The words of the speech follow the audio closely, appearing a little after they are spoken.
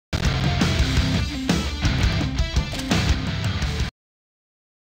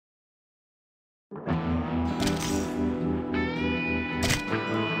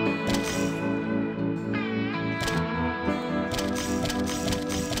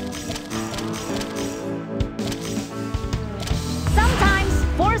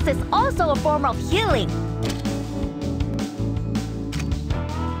also a form of healing.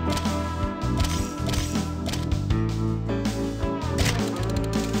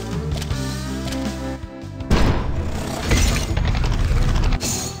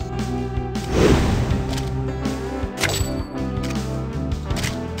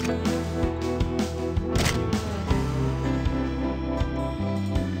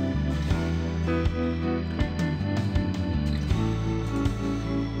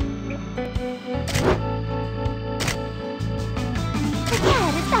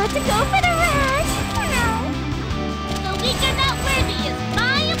 To go for the ride! No! The weak are not worthy is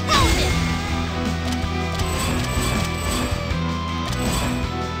my opponent!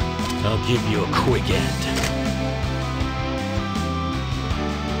 I'll give you a quick end.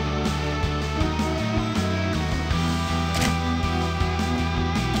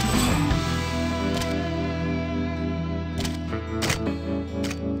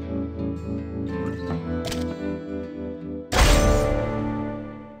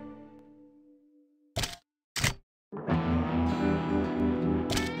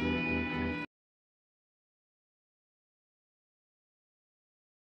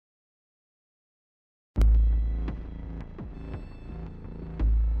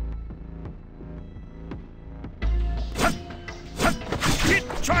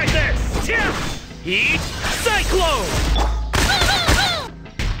 Try this! Heat Cyclone!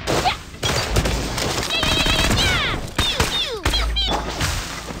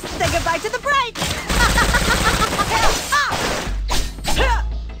 Say goodbye to the bright!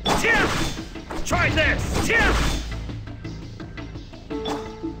 Try this!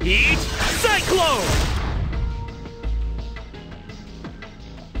 Heat Cyclone!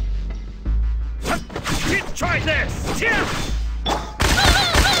 Try this!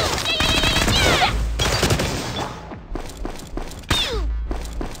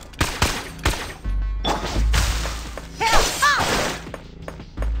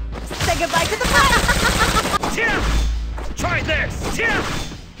 Say goodbye to the bright! Try this!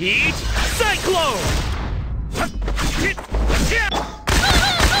 Heat Cyclone!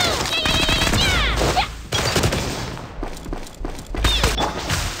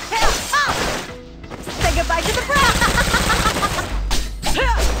 Say goodbye to the bright!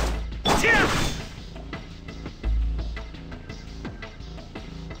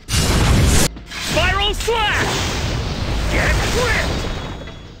 Spiral Slash! Get whipped!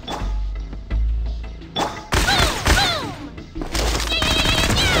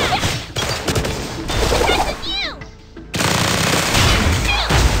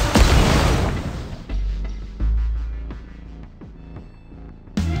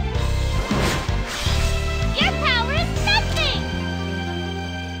 Your power is nothing!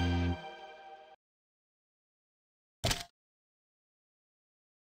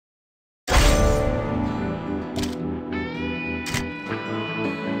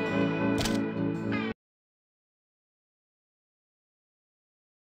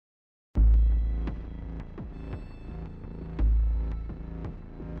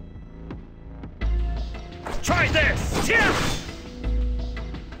 Try this!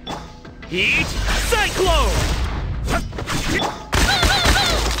 Heat Cyclone!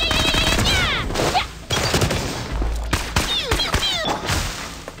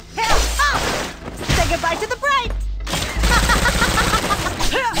 Say goodbye to the bright!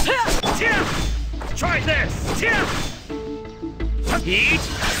 Try this! Heat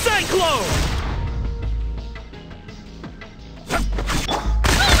Cyclone!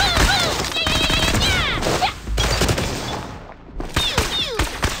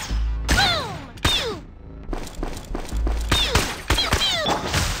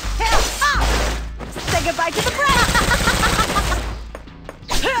 Say goodbye to the bright!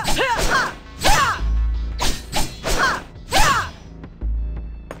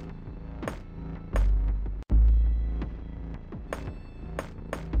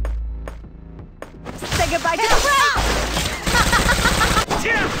 Say goodbye to the bright!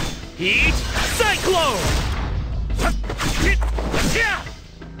 Heat Cyclone!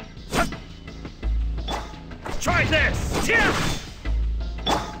 Try this!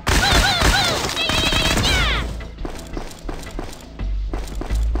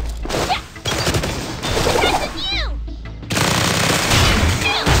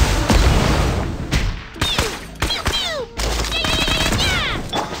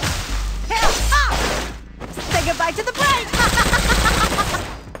 Say goodbye to the bright!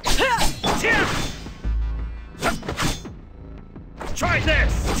 Try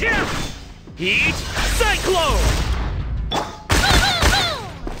this! Heat Cyclone!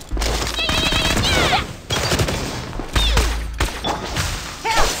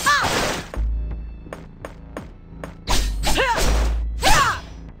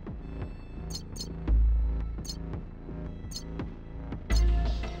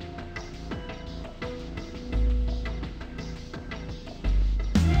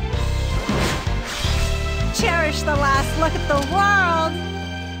 Just look at the world!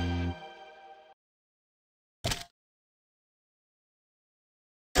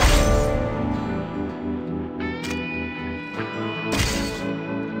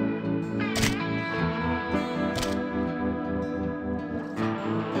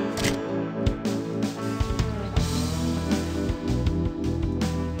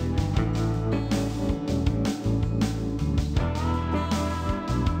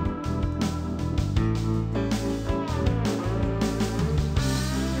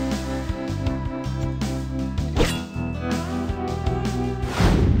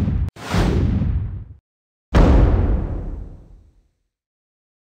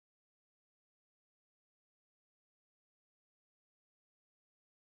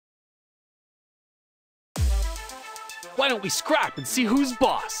 Why don't we scrap and see who's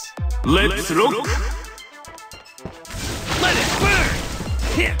boss? Let's look. Let it burn!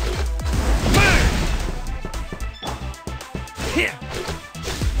 Here! Burn! Here!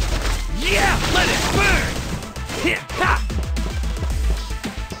 Yeah! Let it burn! Here! Ha!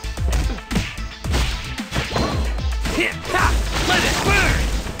 Here! Ha! Let it burn!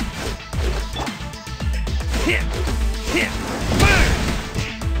 Here! Here! Burn!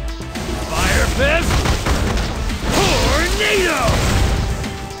 Fire fist! Tornado!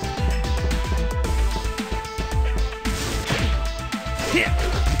 Here!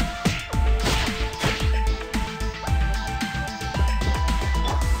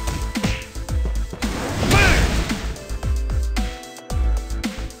 Burn!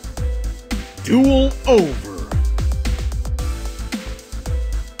 Duel over.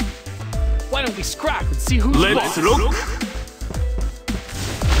 Why don't we scrap and see who's Let's boss? look.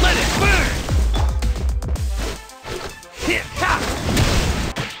 Let it burn! Here, ha!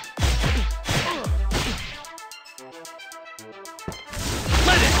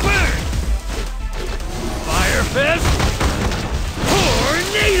 Let it burn! Fire fist!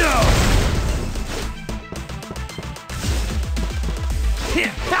 Tornado!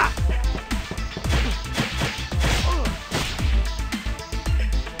 Here, ha!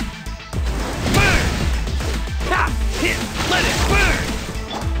 Burn! Ha! Here, let it burn!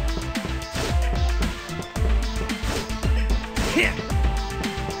 Here!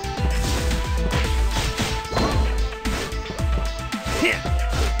 Here!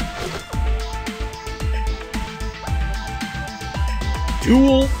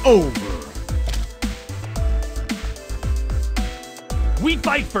 Duel over. We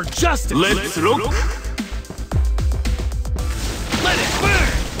fight for justice! Let's look. Let it burn!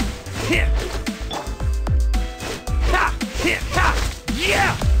 Here! Ha! Here! Ha!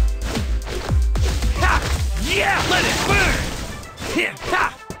 Yeah! Ha! Yeah! Let it burn! Here! Ha!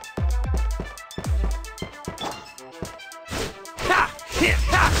 Ha! Here!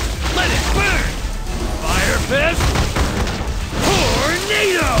 Ha! Let it burn! Fire fist!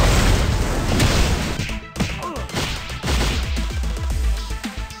 Tornado!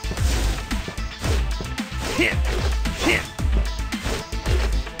 Here! Here!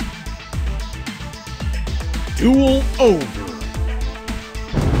 Duel over.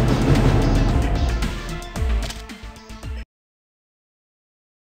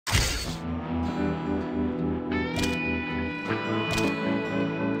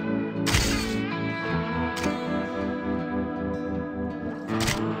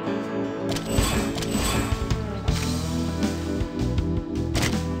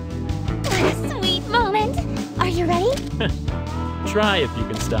 What a sweet moment. Are you ready? Try if you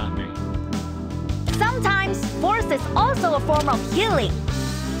can stop me. Sometimes, force is also a form of healing.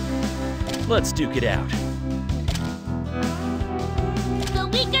 Let's duke it out. The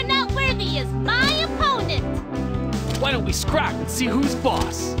weak are not worthy is my opponent. Why don't we scrap and see who's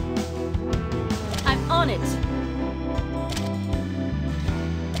boss? I'm on it.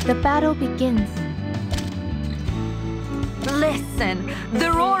 The battle begins. Listen,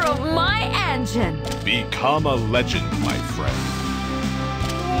 the roar of my engine. Become a legend, my friend.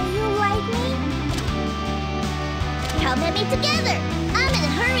 Will you like me? Come and meet together. I'm in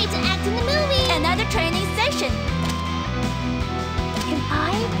a hurry to act in the movie. Another training session. Can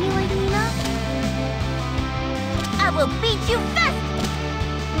I be like Nina? I will beat you fast.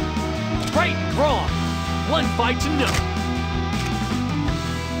 Right and wrong. One fight to know.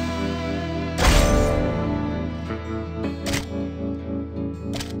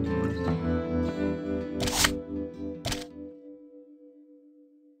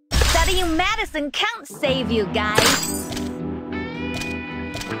 Studying medicine can't save you guys.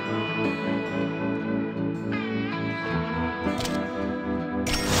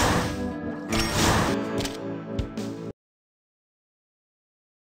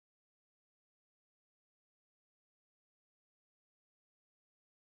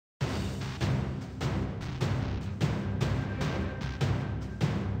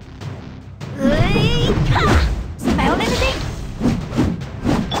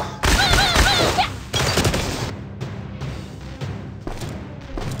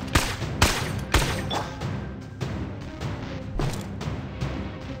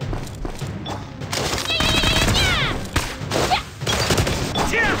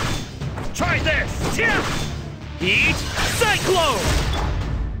 Heat Cyclone!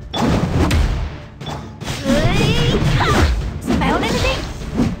 Smell anything?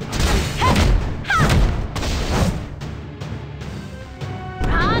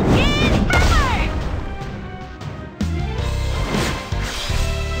 Rocket Hammer!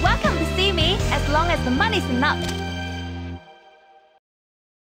 Welcome to see me, as long as the money's enough.